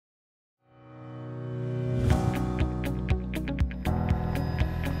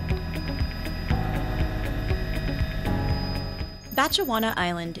Batchewana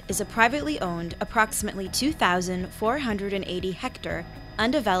Island is a privately owned, approximately 2,480-hectare,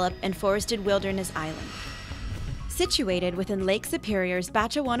 undeveloped and forested wilderness island. Situated within Lake Superior's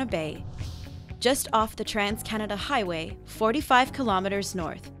Batchewana Bay, just off the Trans-Canada Highway, 45 kilometers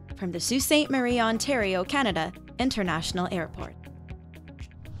north from the Sault Ste. Marie, Ontario, Canada International Airport.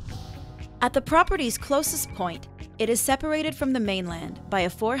 At the property's closest point, it is separated from the mainland by a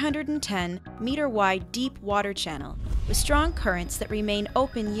 410-meter-wide deep water channel with strong currents that remain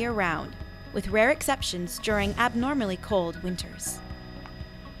open year-round, with rare exceptions during abnormally cold winters.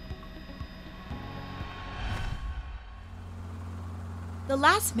 The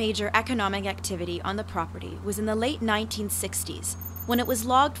last major economic activity on the property was in the late 1960s, when it was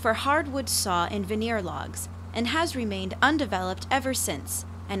logged for hardwood saw and veneer logs, and has remained undeveloped ever since,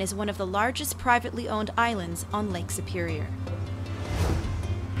 and is one of the largest privately owned islands on Lake Superior.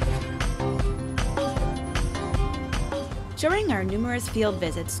 During our numerous field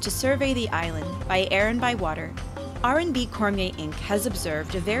visits to survey the island by air and by water, R&B Cormier Inc. has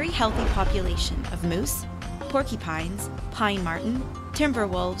observed a very healthy population of moose, porcupines, pine marten, timber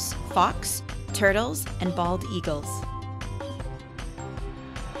wolves, fox, turtles, and bald eagles.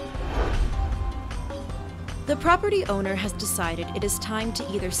 The property owner has decided it is time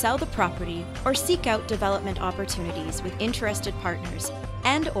to either sell the property or seek out development opportunities with interested partners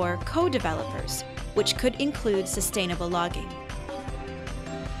and/or co-developers, which could include sustainable logging.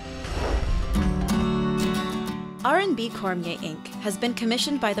 R&B Cormier Inc. has been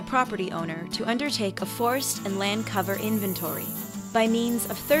commissioned by the property owner to undertake a forest and land cover inventory by means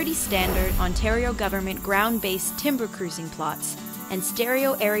of 30 standard Ontario government ground-based timber cruising plots and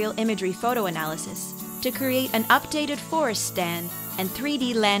stereo aerial imagery photo analysis to create an updated forest stand and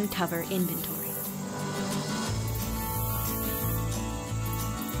 3D land cover inventory.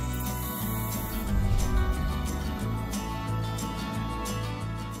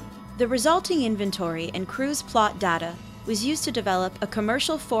 The resulting inventory and cruise plot data was used to develop a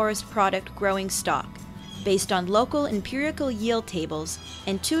commercial forest product growing stock based on local empirical yield tables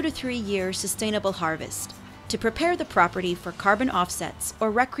and 2 to 3 year sustainable harvest to prepare the property for carbon offsets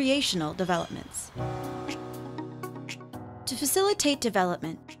or recreational developments. To facilitate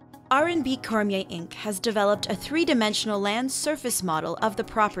development, R&B Cormier Inc. has developed a 3-dimensional land surface model of the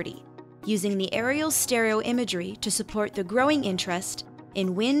property using the aerial stereo imagery to support the growing interest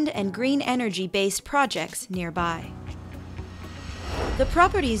in wind and green energy-based projects nearby. The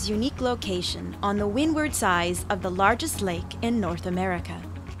property's unique location on the windward sides of the largest lake in North America.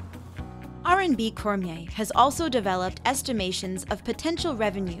 R&B Cormier has also developed estimations of potential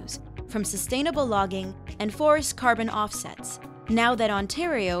revenues from sustainable logging and forest carbon offsets now that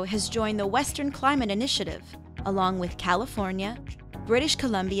Ontario has joined the Western Climate Initiative, along with California, British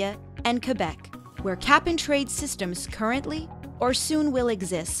Columbia, and Quebec, where cap-and-trade systems currently or soon will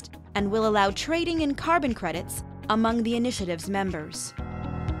exist and will allow trading in carbon credits among the initiative's members.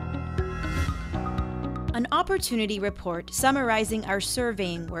 An opportunity report summarizing our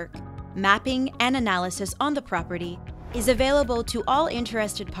surveying work, mapping, and analysis on the property is available to all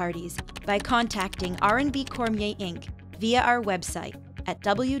interested parties by contacting R&B Cormier Inc. via our website at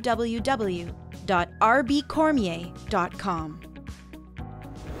www.rbcormier.com.